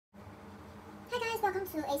Hi guys, welcome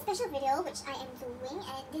to a special video which I am doing,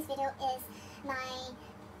 and this video is my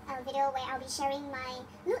video where I'll be sharing my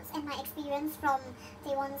looks and my experience from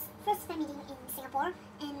Daewon's first fan meeting in Singapore.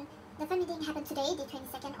 And the fan meeting happened today, the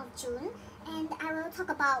 22nd of June, and I will talk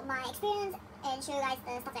about my experience and show you guys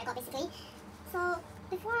the stuff that I got basically. So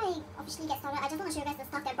before I officially get started, I just want to show you guys the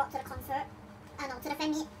stuff that I brought to the concert, to the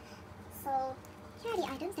fan meet. So here are the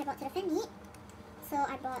items that I brought to the fan meet. So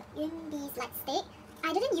I brought Yunbi's light stick.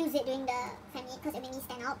 I didn't use it during the fan meet because it made me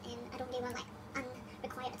stand out and I don't really want like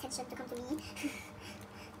unrequired attention to come to me.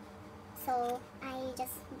 So I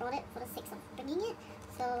just brought it for the sake of bringing it.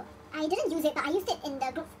 So I didn't use it, but I used it in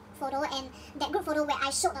the group photo, and that group photo where I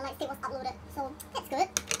showed the light stick was uploaded. So that's good.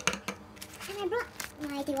 And I brought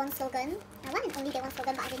my Daewon slogan. My one and only Daewon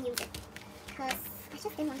slogan, but I didn't use it because I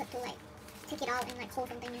just didn't want to like take it out and like hold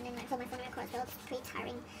something and then like hold my phone and record as well. It's pretty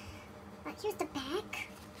tiring. But here's the back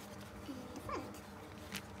and the front.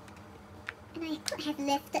 And I could have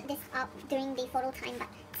lifted this up during the photo time, but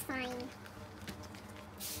it's fine.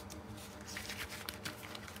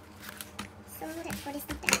 So that's for the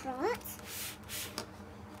stuff that I brought.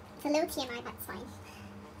 It's a little TMI, but it's fine.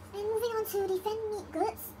 And moving on to the fan meet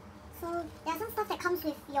goods. So there are some stuff that comes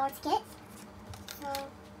with your ticket. So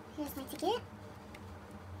here's my ticket.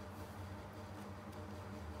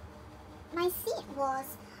 My seat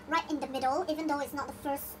was right in the middle, even though it's not the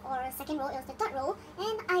first or second row, it was the third row,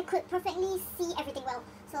 and I could perfectly see everything well.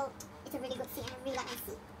 So it's a really good seat, and I really like my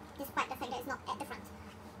seat, despite the fact that it's not at the front.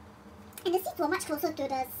 And the seats were much closer to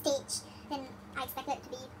the stage than I expected it to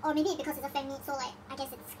be, or maybe because it's a fan meet, so like I guess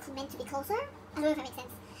it's meant to be closer. I don't know if that makes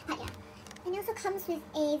sense, but yeah. And it also comes with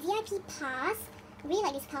a VIP pass. I really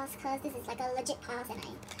like this pass because this is like a legit pass, and I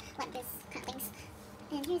like this kind of things.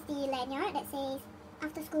 And here's the lanyard that says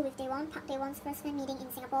 "After School with Daewon, Park Daewon's first fan meeting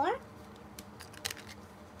in Singapore."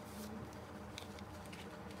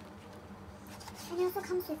 And it also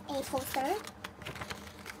comes with a poster.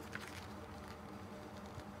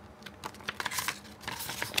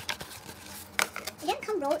 It didn't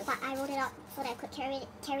come rolled, but I rolled it up so that I could carry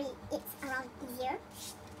it around easier.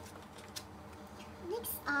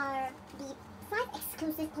 Next are the 5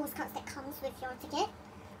 exclusive postcards that comes with your ticket.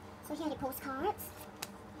 So here are the postcards.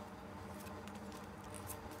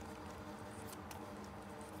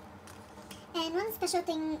 And one special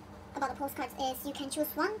thing about the postcards is you can choose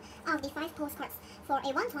one out of the 5 postcards for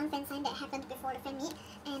a one-to-one fan sign that happened before the fan meet.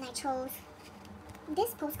 And I chose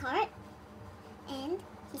this postcard, and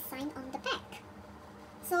he signed on the back.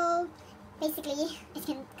 So basically, as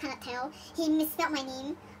you can kind of tell, he misspelled my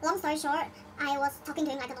name. Long story short, I was talking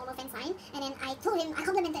to him like a normal fan sign, and then I told him, I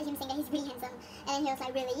complimented him saying that he's really handsome, and then he was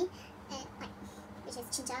like, really? And like, which is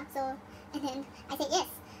Chincha, so, and then I said yes.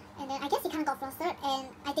 And then I guess he kind of got flustered, and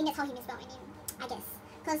I think that's how he misspelled my name, I guess.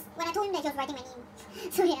 Because when I told him that he was writing my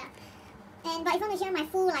name. So yeah. And but if you want to hear my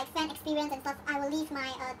full like fan experience and stuff, I will leave my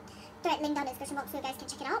thread link down in the description box so you guys can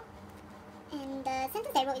check it out. And the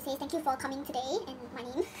sentence that I wrote, it says, "Thank you for coming today," and my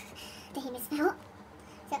name that he misspelled.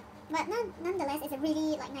 So, but nonetheless, it's a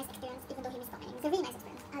really like nice experience, even though he misspelled my name. It's a really nice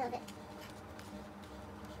experience. I love it.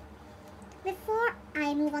 Before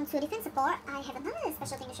I move on to the fan support, I have another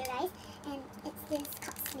special thing to show you guys, and it's this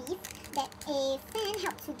cup sleeve that a fan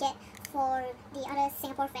helped to get for the other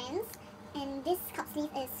Singapore fans. And this cup sleeve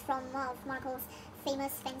is from one of Marco's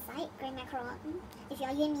famous fan site, Grand Macaron. If you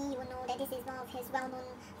are you and me, you will know that this is one of his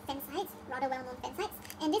well-known fan sites, rather well-known fan sites.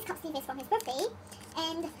 And this cup sleeve is from his birthday,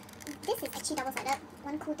 and this is actually double-sided.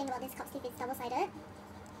 One cool thing about this cup sleeve is double-sided.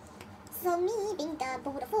 So me, being the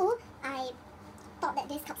boo the fool, I thought that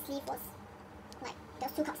this cup sleeve was like, there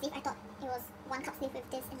was 2 cup sleeves. I thought it was one cup sleeve with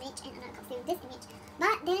this image and another cup sleeve with this image.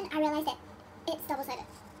 But then I realized that it's double-sided.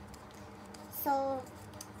 So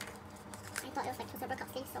I thought it was like 2 separate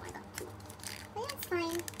cup sleeves, so I got 2. But yeah, it's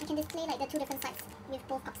fine. I can display like the 2 different sides with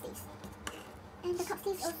both cup sleeves. And the cup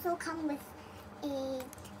sleeves also come with a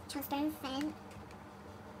transparent fan.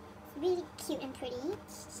 It's really cute and pretty.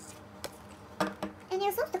 And it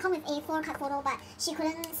was supposed to come with a 4-card photo, but she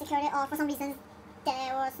couldn't secure it, or for some reason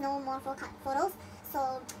there was no more 4-card photos,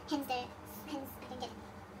 so hence I didn't get it.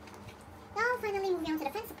 Now finally moving on to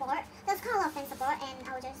the fan support. There's quite a lot of fan support, and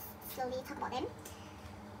I will just slowly talk about them.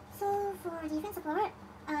 So for the fan support,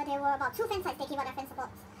 there were about 2 fan sites that gave out their fan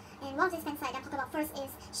supports. And one of these fan sites I'm talking about first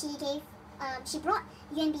is she brought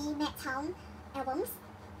UNB Madtown albums,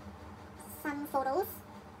 some photos,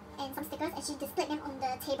 and some stickers, and she displayed them on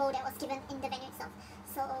the table that was given in the venue itself.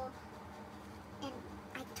 So, and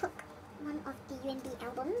I took one of the UNB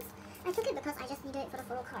albums. I took it because I just needed it for the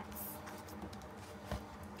photo cards.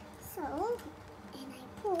 So, and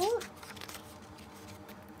I pulled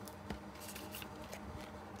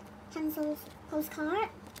Hansel's postcard,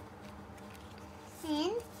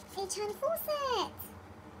 and a Chan full set.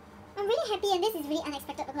 I'm really happy, and this is really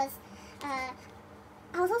unexpected because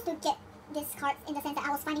I was supposed to get these cards in the sense that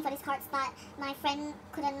I was finding for these cards, but my friend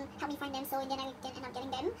couldn't help me find them, so in the end I didn't end up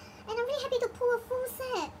getting them. And I'm really happy to pull a full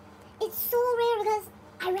set. It's so rare because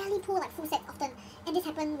I rarely pull like full sets often, and this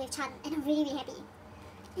happened with Chan, and I'm really happy.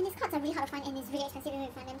 And these cards are really hard to find, and it's really expensive when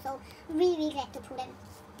you find them, so really glad to pull them.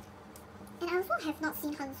 And I also have not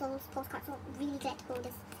seen Han Solo's postcards, so really glad to pull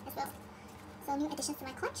this as well. So new additions to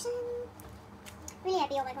my collection. Really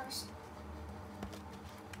happy, oh my gosh.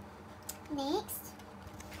 Next,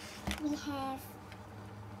 we have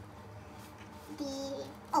the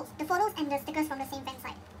photos and the stickers from the same fan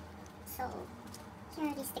site. So here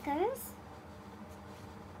are the stickers.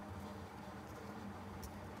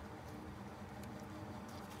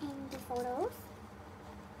 And the photos.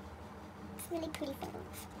 It's really pretty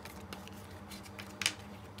photos.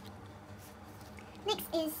 Next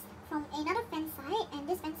is from another fan site, and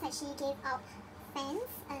this fan site she gave out fans.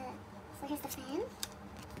 So here's the fan.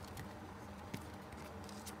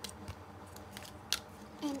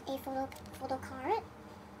 And a photo card.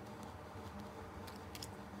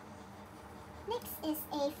 Next is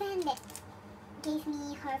a fan that gave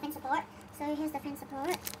me her fan support. So here's the fan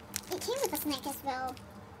support. It came with a snack as well,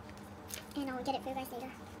 and I'll get it for you guys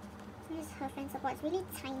later. So here's her fan support. It's really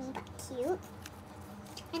tiny but cute.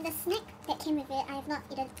 And the snack that came with it, I have not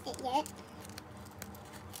eaten it yet.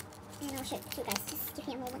 And I'll show it to you guys. Just give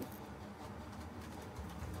me a moment.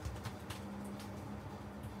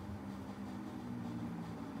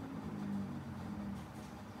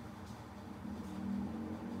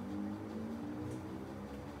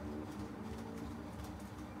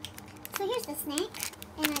 So here's the snack,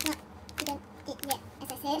 and I've not eaten it yet,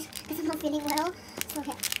 as I said, because I'm not feeling well. So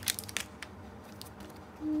here.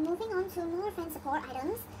 Moving on to more fan support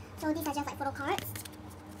items. So these are just like photo cards.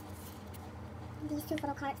 These two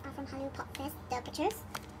photo cards are from Hallyu Pop Fest, the pictures.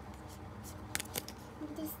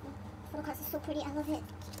 This photo card is so pretty, I love it.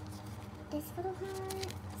 This photo card is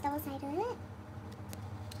double-sided.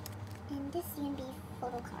 And this UNB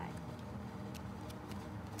photo card.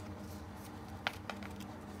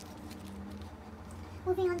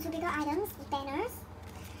 Moving on to bigger items, banners.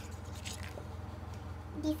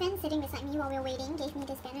 The fan sitting beside me while we were waiting gave me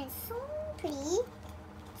this banner. It's so pretty.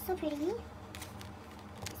 So pretty.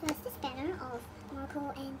 So it's this banner of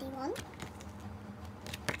Marco and Daewon.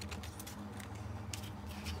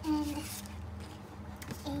 And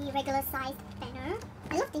a regular sized banner.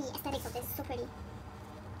 I love the aesthetics of this, so pretty.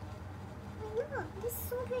 Oh look, this is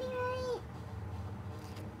so pretty, right?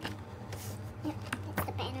 Yep, that's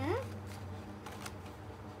the banner.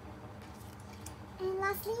 And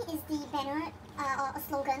lastly is the banner, or a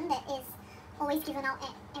slogan that is always given out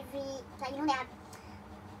at every, like, you know, there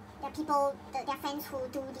are people, there are fans who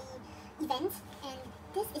do the events, and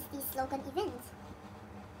this is the slogan event.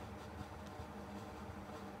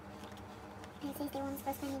 And it says Daewon's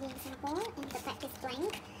first fan meeting in Singapore, and the back is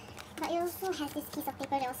blank. But it also has this piece of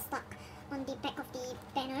paper that was stuck on the back of the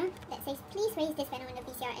banner that says, please raise this banner when the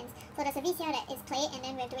VCR ends. So there's a VCR that is played, and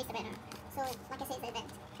then we have to raise the banner. So, like I said, it's an event.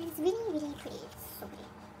 And it's really, really pretty. It's so pretty.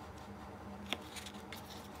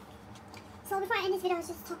 So before I end this video, I'll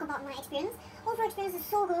just talk about my experience. Overall experience is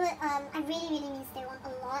so good. I really, really miss Daewon a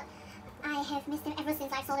lot. I have missed him ever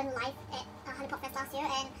since I saw him live at Hallyu Pop Fest last year,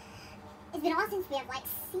 and it's been a while since we have like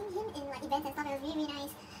seen him in like events and stuff. It was really, really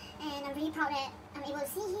nice, and I'm really proud that I'm able to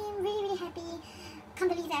see him. Really, really happy. Can't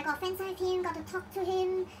believe that I got a fan side with him, got to talk to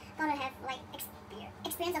him, got to have like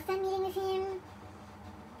experience a fan meeting with him.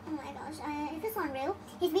 Oh my gosh, it feels so unreal.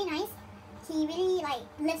 He's really nice. He really like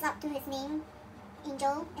lives up to his name,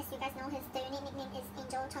 Angel. As you guys know, his unique nickname is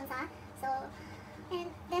Angel Chonsa. So,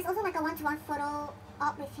 and there's also like a one-to-one photo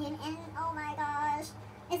op with him, and oh my gosh,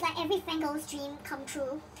 it's like every fangirl's dream come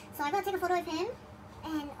true. So I got to take a photo with him,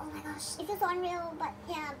 and oh my gosh, it feels so unreal. But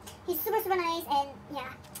yeah, he's super, super nice, and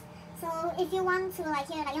yeah. So if you want to like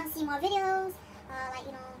hear, like you want to see more videos, like,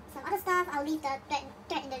 you know, some other stuff, I'll leave the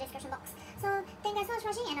thread in the description box. So thank you guys so much for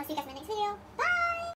watching, and I'll see you guys in my next video. Bye!